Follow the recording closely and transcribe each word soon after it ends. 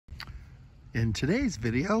In today's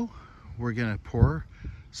video, we're going to pour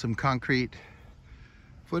some concrete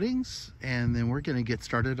footings and then we're going to get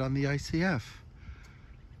started on the ICF.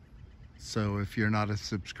 So if you're not a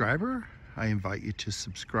subscriber, I invite you to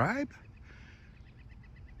subscribe,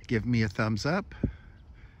 give me a thumbs up,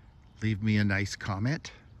 leave me a nice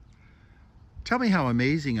comment, tell me how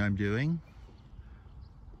amazing I'm doing,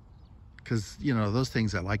 because you know those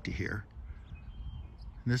things I like to hear.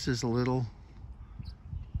 And this is a little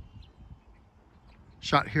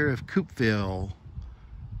shot here of Coopville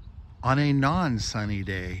on a non-sunny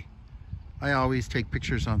day. I always take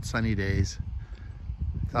pictures on sunny days.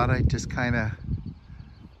 Thought I'd just kind of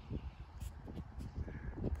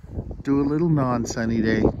do a little non-sunny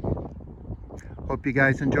day. Hope you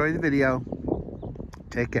guys enjoy the video.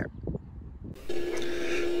 Take care.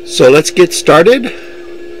 So let's get started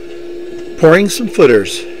pouring some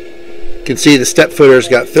footers. You can see the step footers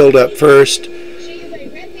got filled up first.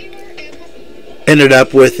 Ended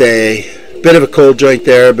up with a bit of a cold joint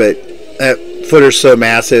there, but that footer's so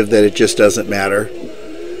massive that it just doesn't matter.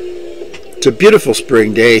 It's a beautiful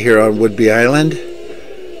spring day here on Whidbey Island,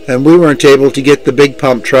 and we weren't able to get the big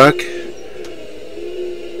pump truck,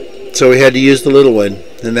 so we had to use the little one,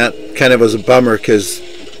 and that kind of was a bummer because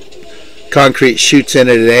concrete shoots in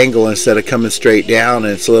at an angle instead of coming straight down,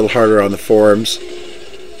 and it's a little harder on the forms.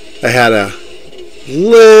 I had a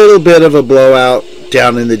little bit of a blowout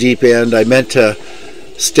down in the deep end. I meant to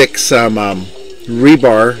stick some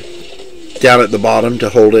rebar down at the bottom to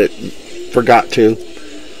hold it. Forgot to.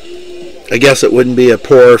 I guess it wouldn't be a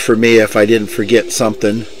pour for me if I didn't forget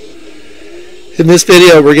something. In this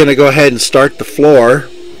video we're going to go ahead and start the floor.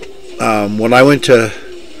 When I went to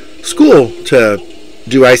school to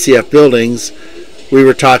do ICF buildings, we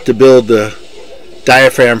were taught to build the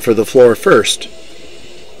diaphragm for the floor first.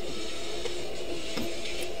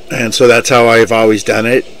 And so that's how I've always done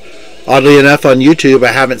it. Oddly enough, on YouTube,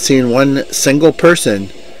 I haven't seen one single person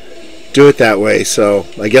do it that way. So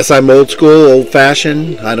I guess I'm old school, old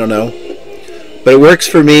fashioned. I don't know. But it works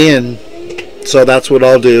for me, and so that's what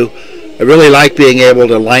I'll do. I really like being able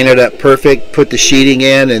to line it up perfect, put the sheeting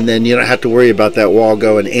in, and then you don't have to worry about that wall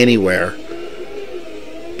going anywhere.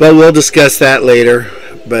 But we'll discuss that later.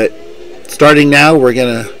 But starting now, we're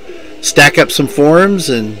going to stack up some forms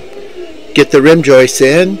and get the rim joists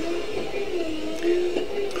in.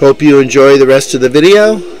 Hope you enjoy the rest of the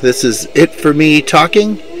video. This is it for me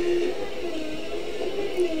talking.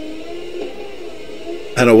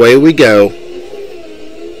 And away we go.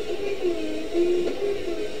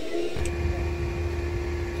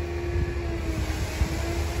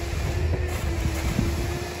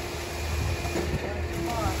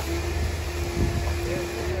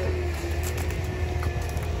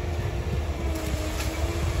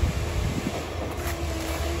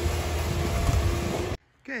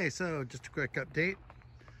 Okay, so just a quick update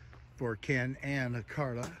for Ken and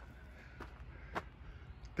Carla.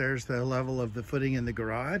 There's the level of the footing in the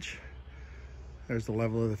garage. There's the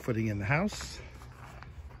level of the footing in the house.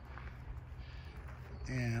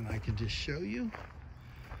 And I can just show you,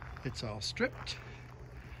 it's all stripped.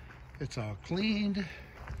 It's all cleaned.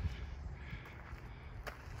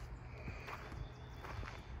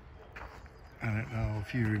 I don't know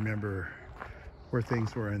if you remember where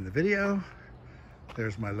things were in the video.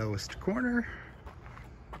 There's my lowest corner.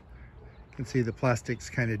 You can see the plastic's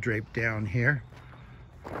kind of draped down here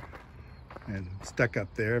and stuck up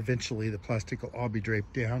there. Eventually the plastic will all be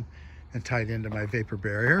draped down and tied into my vapor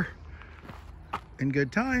barrier in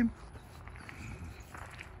good time.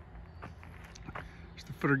 There's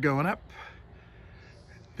the footer going up.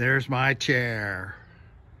 There's my chair.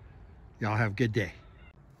 Y'all have a good day.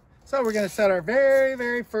 So we're going to set our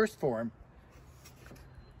very first form.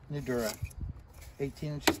 Nudura.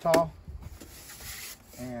 18 inches tall,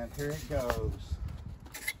 and here it goes.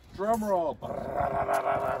 Drum roll.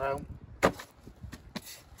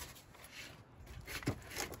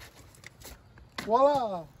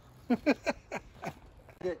 Voila!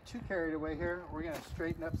 Get too carried away here. We're going to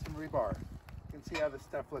straighten up some rebar. You can see how this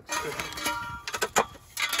stuff looks good.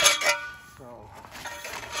 So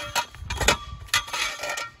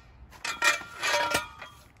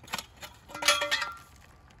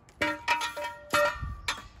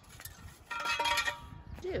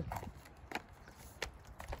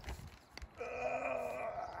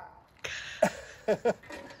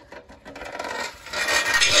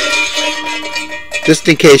just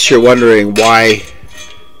in case you're wondering why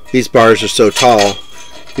these bars are so tall,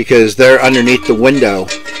 because they're underneath the window.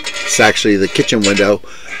 It's actually the kitchen window.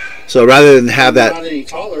 So rather than have that not any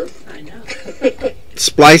taller. I know.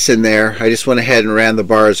 Splice in there, I just went ahead and ran the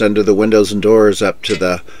bars under the windows and doors up to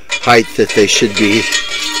the height that they should be.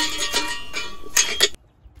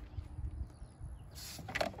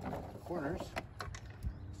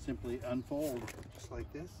 simply unfold just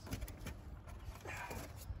like this.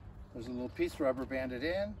 There's a little piece rubber banded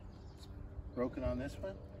in. It's broken on this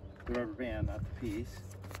one. The rubber band, not the piece.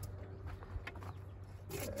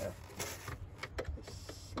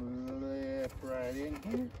 Slip right in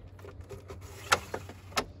here.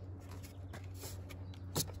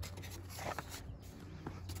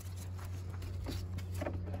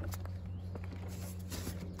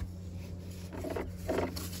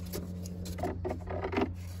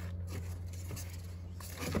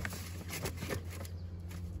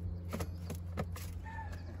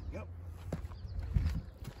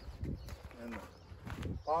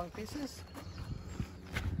 Long pieces.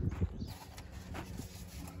 I'm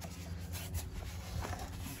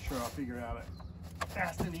sure I'll figure out a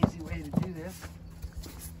fast and easy way to do this.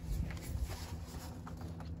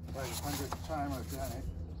 By the 100th time I've done it.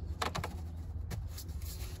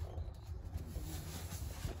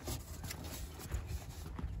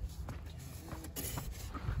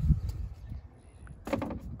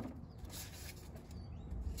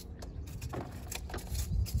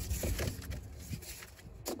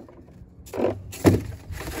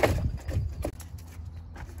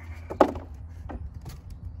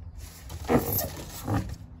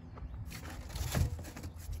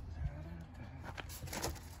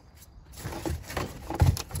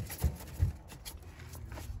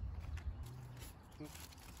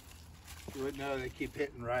 You wouldn't know they keep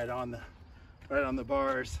hitting right on the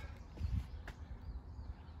bars.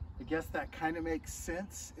 I guess that kind of makes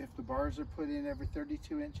sense if the bars are put in every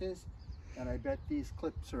 32 inches, and I bet these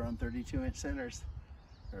clips are on 32-inch centers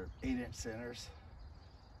or 8-inch centers.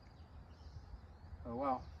 Oh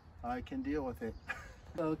well, I can deal with it.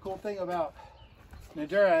 So the cool thing about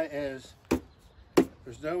Nudura is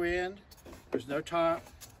there's no end, there's no top,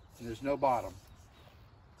 and there's no bottom.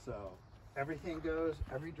 So everything goes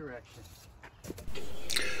every direction.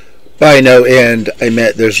 By no end, I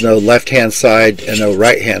meant there's no left-hand side and no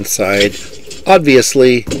right-hand side.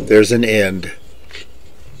 Obviously, there's an end.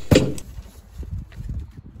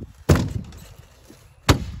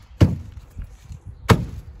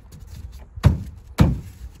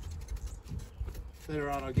 Later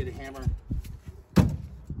on, I'll get a hammer,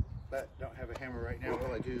 but don't have a hammer right now.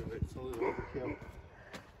 Well, I do, but it's a little overkill.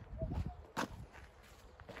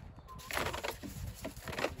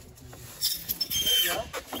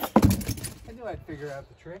 I knew I'd figure out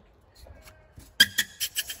the trick.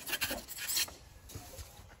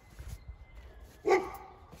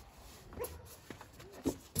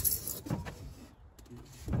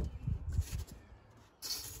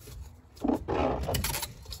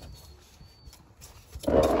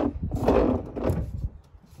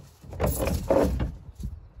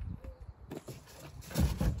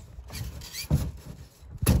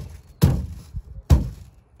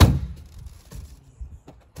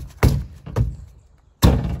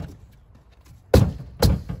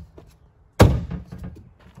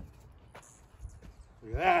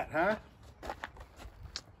 Look at that, huh?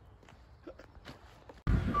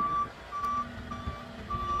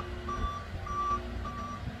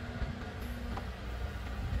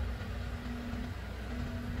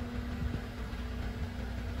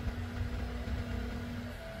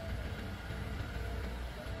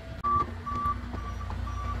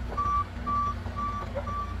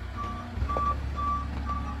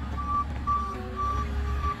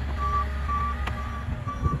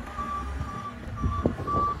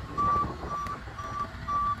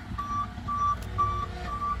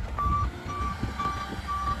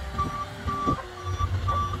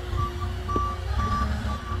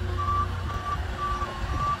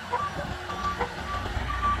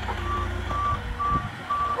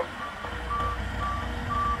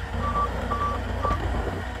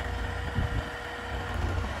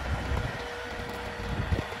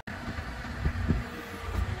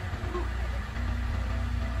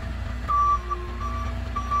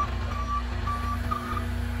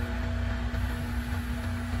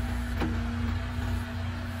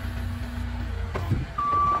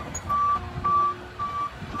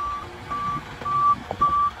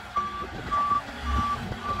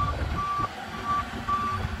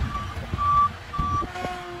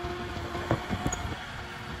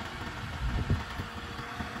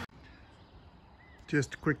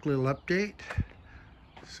 Just a quick little update.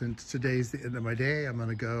 Since today's the end of my day, I'm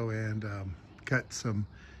gonna go and cut some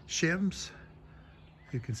shims.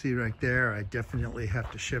 You can see right there, I definitely have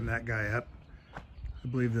to shim that guy up. I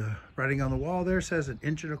believe the writing on the wall there says 1.25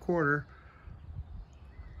 inches.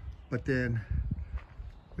 But then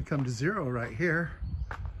we come to 0 right here.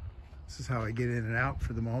 This is how I get in and out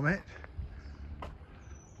for the moment. You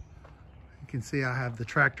can see I have the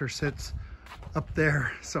tractor sits up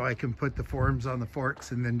there so I can put the forms on the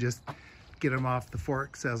forks and then just get them off the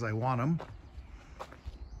forks as I want them.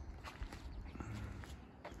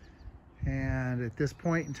 And at this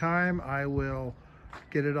point in time, I will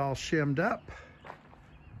get it all shimmed up,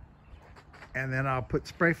 and then I'll put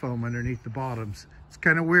spray foam underneath the bottoms. It's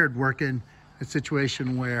kind of weird working a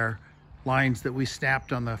situation where lines that we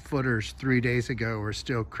snapped on the footers 3 days ago are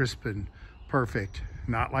still crisp and perfect,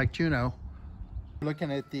 not like Juno.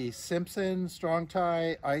 Looking at the Simpson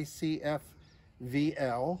ICF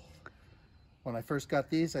VL. When I first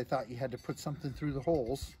got these, I thought you had to put something through the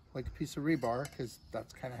holes, like a piece of rebar, because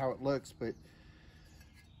that's kind of how it looks, but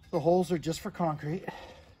the holes are just for concrete.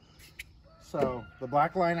 So the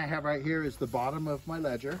black line I have right here is the bottom of my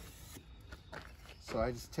ledger. So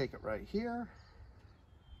I just take it right here,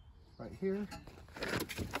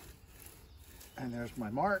 and there's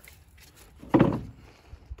my mark.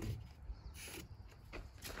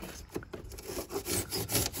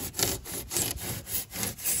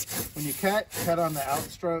 When you cut on the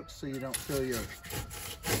outstrokes so you don't fill your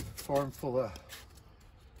form full of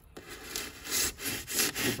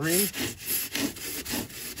debris.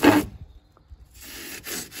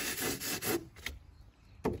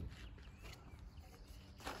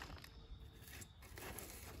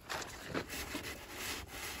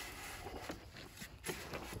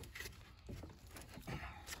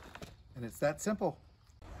 And it's that simple.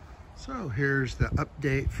 So here's the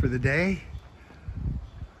update for the day.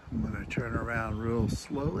 I'm gonna turn around real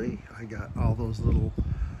slowly. I got all those little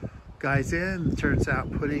guys in. It turns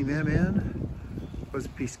out putting them in was a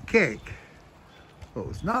piece of cake. What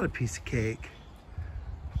was not a piece of cake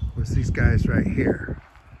was these guys right here.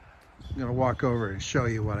 I'm gonna walk over and show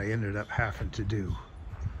you what I ended up having to do.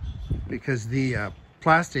 Because the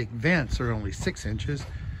plastic vents are only 6 inches.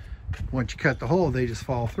 Once you cut the hole, they just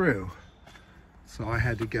fall through. So I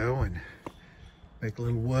had to go and make a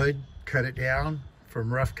little wood, cut it down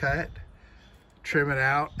from rough cut, trim it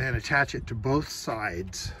out, and attach it to both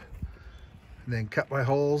sides. And then cut my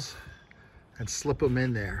holes and slip them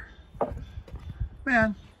in there.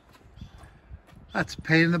 Man, that's a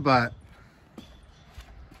pain in the butt.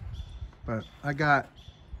 But I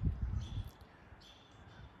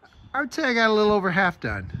would say I got a little over half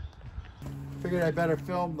done. Figured I better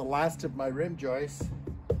film the last of my rim joists.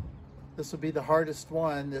 This will be the hardest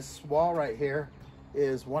one. This wall right here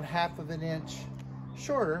is 1/2 of an inch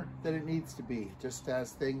shorter than it needs to be, just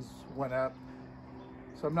as things went up.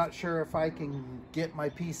 So I'm not sure if I can get my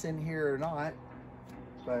piece in here or not,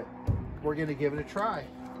 but we're gonna give it a try.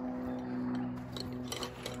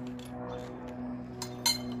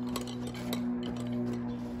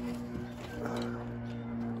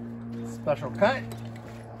 Special cut.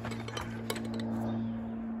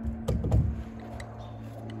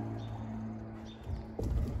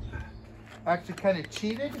 I actually kind of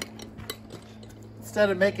cheated. Instead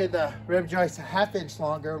of making the rim joist a 1/2 inch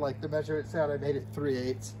longer, like the measurement said, I made it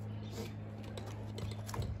 3/8.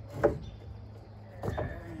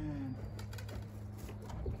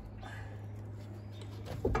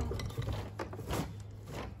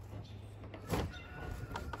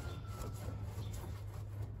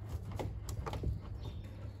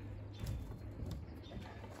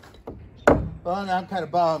 Well, now I'm kind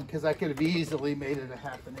of bummed because I could have easily made it a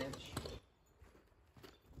 1/2 an inch.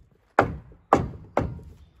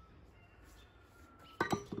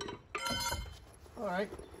 All right,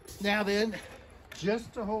 now then,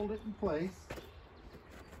 just to hold it in place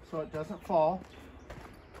so it doesn't fall.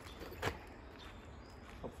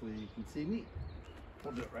 Hopefully you can see me.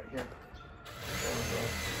 We'll do it right here.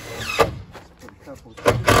 Let's put a couple that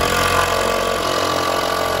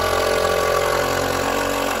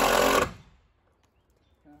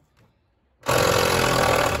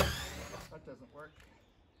doesn't work.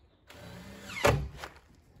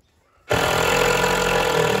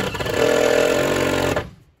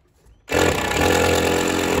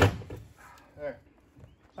 There.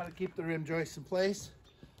 How to keep the rim joist in place.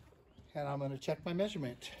 And I'm going to check my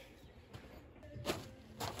measurement.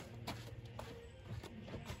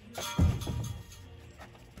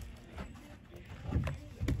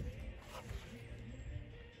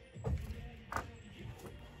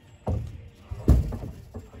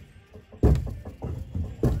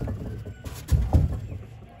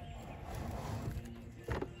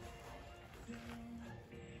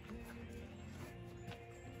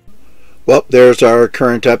 Well, there's our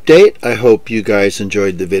current update. I hope you guys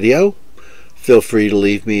enjoyed the video. Feel free to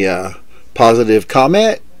leave me a positive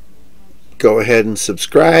comment. Go ahead and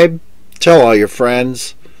subscribe. Tell all your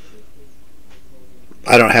friends.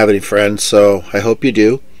 I don't have any friends, so I hope you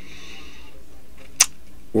do.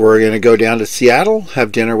 we're going to go down to Seattle,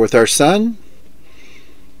 have dinner with our son.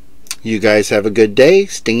 You guys have a good day.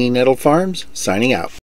 Stinging Nettle Farms, signing out.